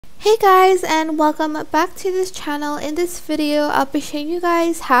Hey guys, and welcome back to this channel. In this video I'll be showing you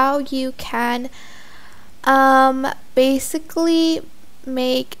guys how you can basically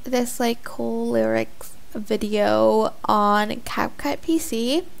make this like cool lyrics video on CapCut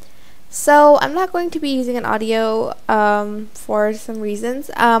PC. So I'm not going to be using an audio for some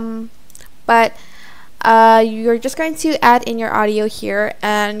reasons, but you're just going to add in your audio here,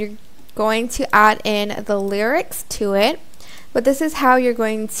 and you're going to add in the lyrics to it. But this is how you're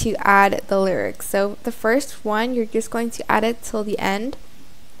going to add the lyrics. So the first one, you're just going to add it till the end.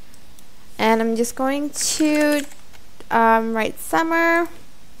 And I'm just going to write summer.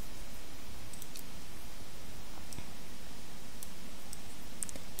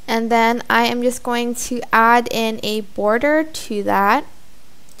 And then I am just going to add in a border to that.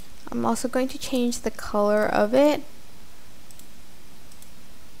 I'm also going to change the color of it.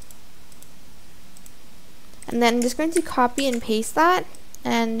 And then I'm just going to copy and paste that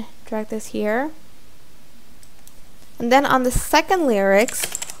and drag this here. And then on the second lyrics,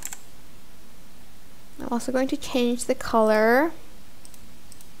 I'm also going to change the color.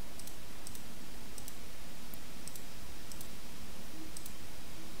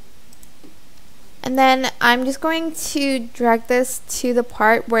 And then I'm just going to drag this to the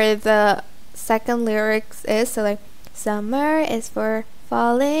part where the second lyrics is. So like, summer is for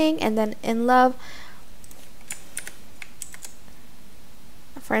falling, and then in love.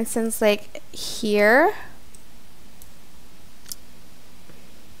 For instance, like here.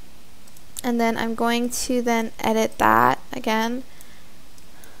 And then I'm going to then edit that again.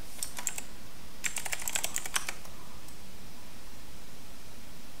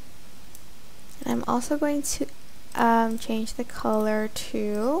 And I'm also going to change the color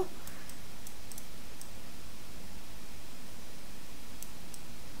to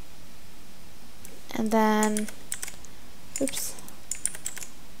and then oops.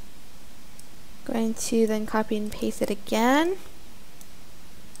 Going to then copy and paste it again.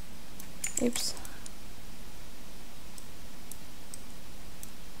 Oops.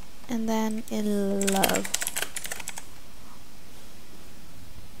 And then in love.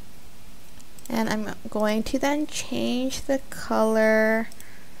 And I'm going to then change the color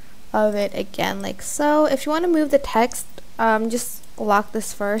of it again, like so. If you want to move the text, just lock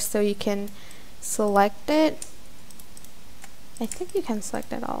this first so you can select it. I think you can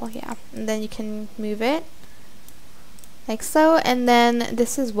select it all, yeah. And then you can move it like so, and then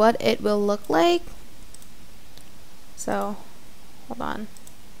this is what it will look like. So, hold on.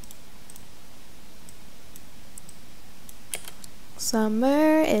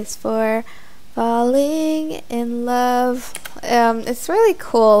 Summer is for falling in love. It's really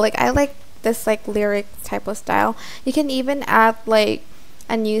cool. Like, I like this like lyric type of style. You can even add like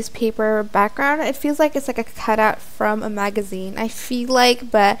a newspaper background. It feels like it's like a cutout from a magazine, I feel like.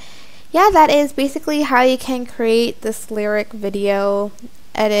 But yeah, that is basically how you can create this lyric video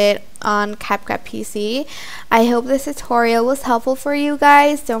edit on CapCut PC. I hope this tutorial was helpful for you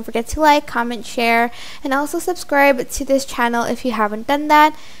guys. Don't forget to like, comment, share, and also subscribe to this channel if you haven't done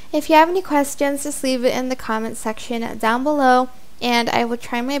that. If you have any questions, just leave it in the comment section down below, and I will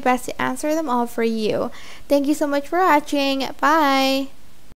try my best to answer them all for you. Thank you so much for watching. Bye!